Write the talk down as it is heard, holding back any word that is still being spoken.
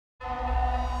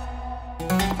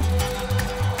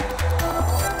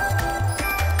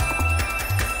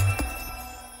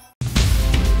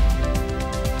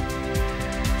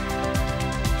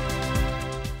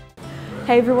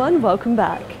Hey everyone, welcome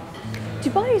back.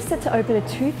 Dubai is set to open a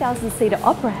 2,000-seater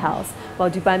opera house, while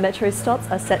Dubai metro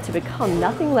stops are set to become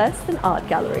nothing less than art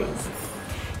galleries.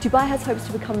 Dubai has hopes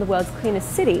to become the world's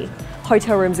cleanest city.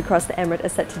 Hotel rooms across the Emirate are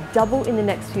set to double in the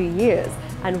next few years.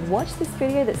 And watch this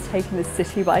video that's taken the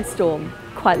city by storm,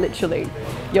 quite literally.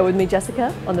 You're with me,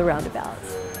 Jessica, on the Roundabout.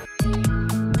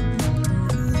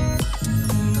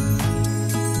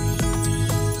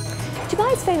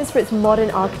 Dubai is famous for its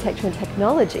modern architecture and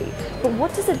technology, but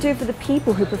what does it do for the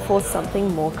people who prefer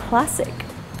something more classic?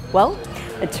 Well,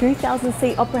 a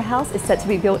 2,000-seat opera house is set to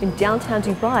be built in downtown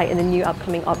Dubai in the new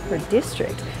upcoming Opera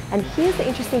District. And here's the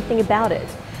interesting thing about it.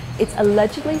 It's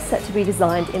allegedly set to be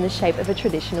designed in the shape of a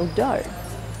traditional dome.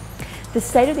 The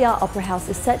state-of-the-art opera house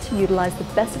is set to utilise the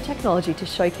best of technology to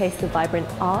showcase the vibrant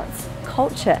arts,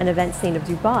 culture and event scene of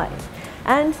Dubai.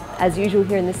 And, as usual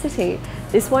here in the city,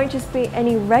 this won't just be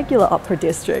any regular opera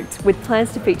district, with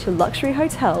plans to feature luxury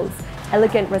hotels,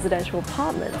 elegant residential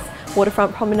apartments,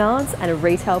 waterfront promenades and a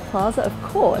retail plaza, of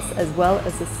course, as well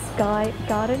as a sky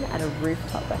garden and a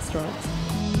rooftop restaurant.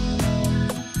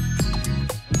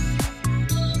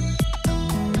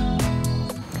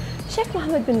 Sheikh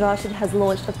Mohammed bin Rashid has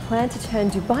launched a plan to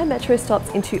turn Dubai metro stops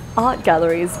into art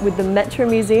galleries, with the metro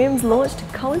museums launched to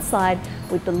coincide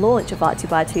with the launch of Art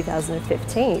Dubai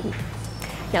 2015.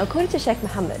 Now, according to Sheikh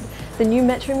Mohammed, the new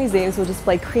metro museums will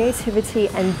display creativity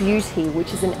and beauty,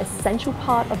 which is an essential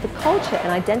part of the culture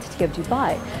and identity of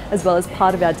Dubai, as well as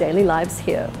part of our daily lives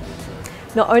here.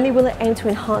 Not only will it aim to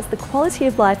enhance the quality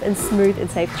of life and smooth and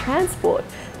safe transport,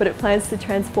 but it plans to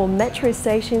transform metro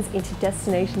stations into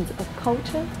destinations of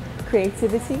culture,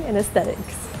 creativity and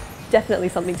aesthetics. Definitely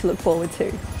something to look forward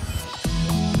to.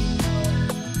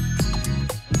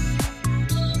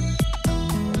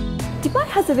 Dubai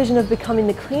has a vision of becoming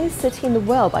the cleanest city in the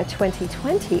world by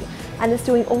 2020 and is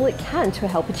doing all it can to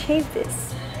help achieve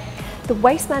this. The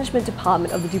Waste Management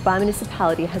Department of the Dubai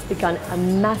Municipality has begun a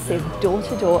massive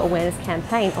door-to-door awareness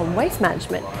campaign on waste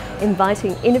management,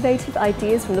 inviting innovative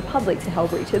ideas from the public to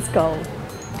help reach its goal.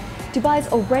 Dubai is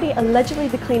already allegedly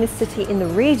the cleanest city in the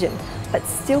region, but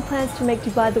still plans to make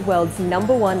Dubai the world's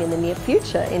 #1 in the near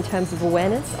future in terms of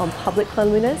awareness on public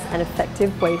cleanliness and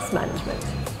effective waste management.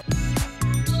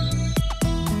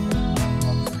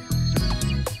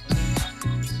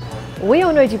 We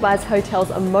all know Dubai's hotels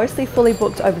are mostly fully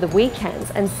booked over the weekends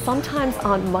and sometimes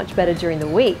aren't much better during the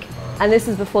week. And this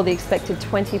is before the expected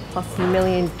 20+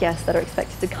 million guests that are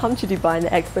expected to come to Dubai in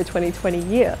the Expo 2020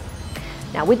 year.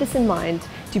 Now, with this in mind,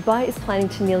 Dubai is planning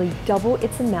to nearly double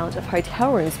its amount of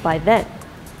hotel rooms by then.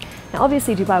 Now,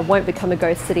 obviously Dubai won't become a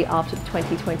ghost city after the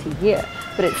 2020 year,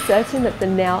 but it's certain that the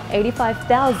now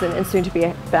 85,000 and soon to be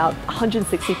about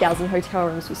 160,000 hotel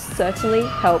rooms will certainly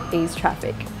help ease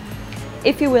traffic.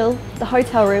 If you will, the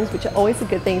hotel rooms, which are always a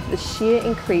good thing for the sheer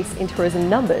increase in tourism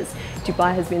numbers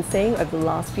Dubai has been seeing over the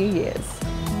last few years.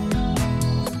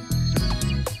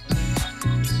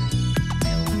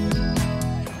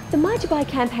 The My Dubai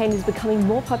campaign is becoming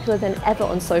more popular than ever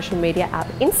on social media app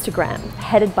Instagram,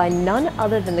 headed by none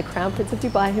other than the Crown Prince of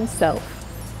Dubai himself.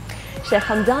 Sheikh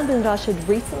Hamdan bin Rashid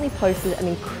recently posted an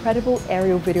incredible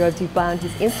aerial video of Dubai on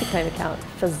his Instagram account,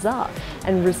 Fazza,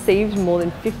 and received more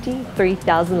than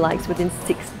 53,000 likes within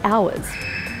 6 hours.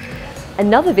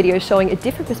 Another video showing a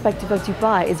different perspective of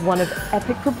Dubai is one of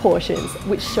epic proportions,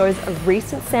 which shows a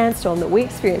recent sandstorm that we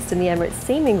experienced in the Emirates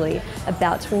seemingly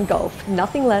about to engulf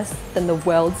nothing less than the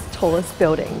world's tallest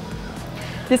building.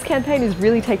 This campaign is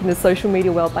really taking the social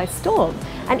media world by storm,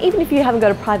 and even if you haven't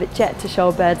got a private jet to show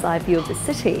a bird's eye view of the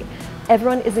city,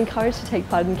 everyone is encouraged to take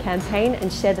part in the campaign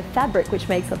and share the fabric which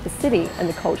makes up the city and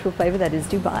the cultural flavour that is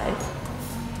Dubai.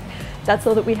 That's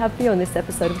all that we have for you on this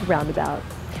episode of The Roundabout.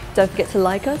 Don't forget to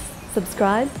like us,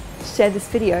 subscribe, share this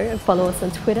video and follow us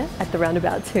on Twitter at The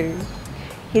Roundabout too.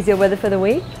 Here's your weather for the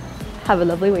week. Have a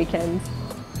lovely weekend.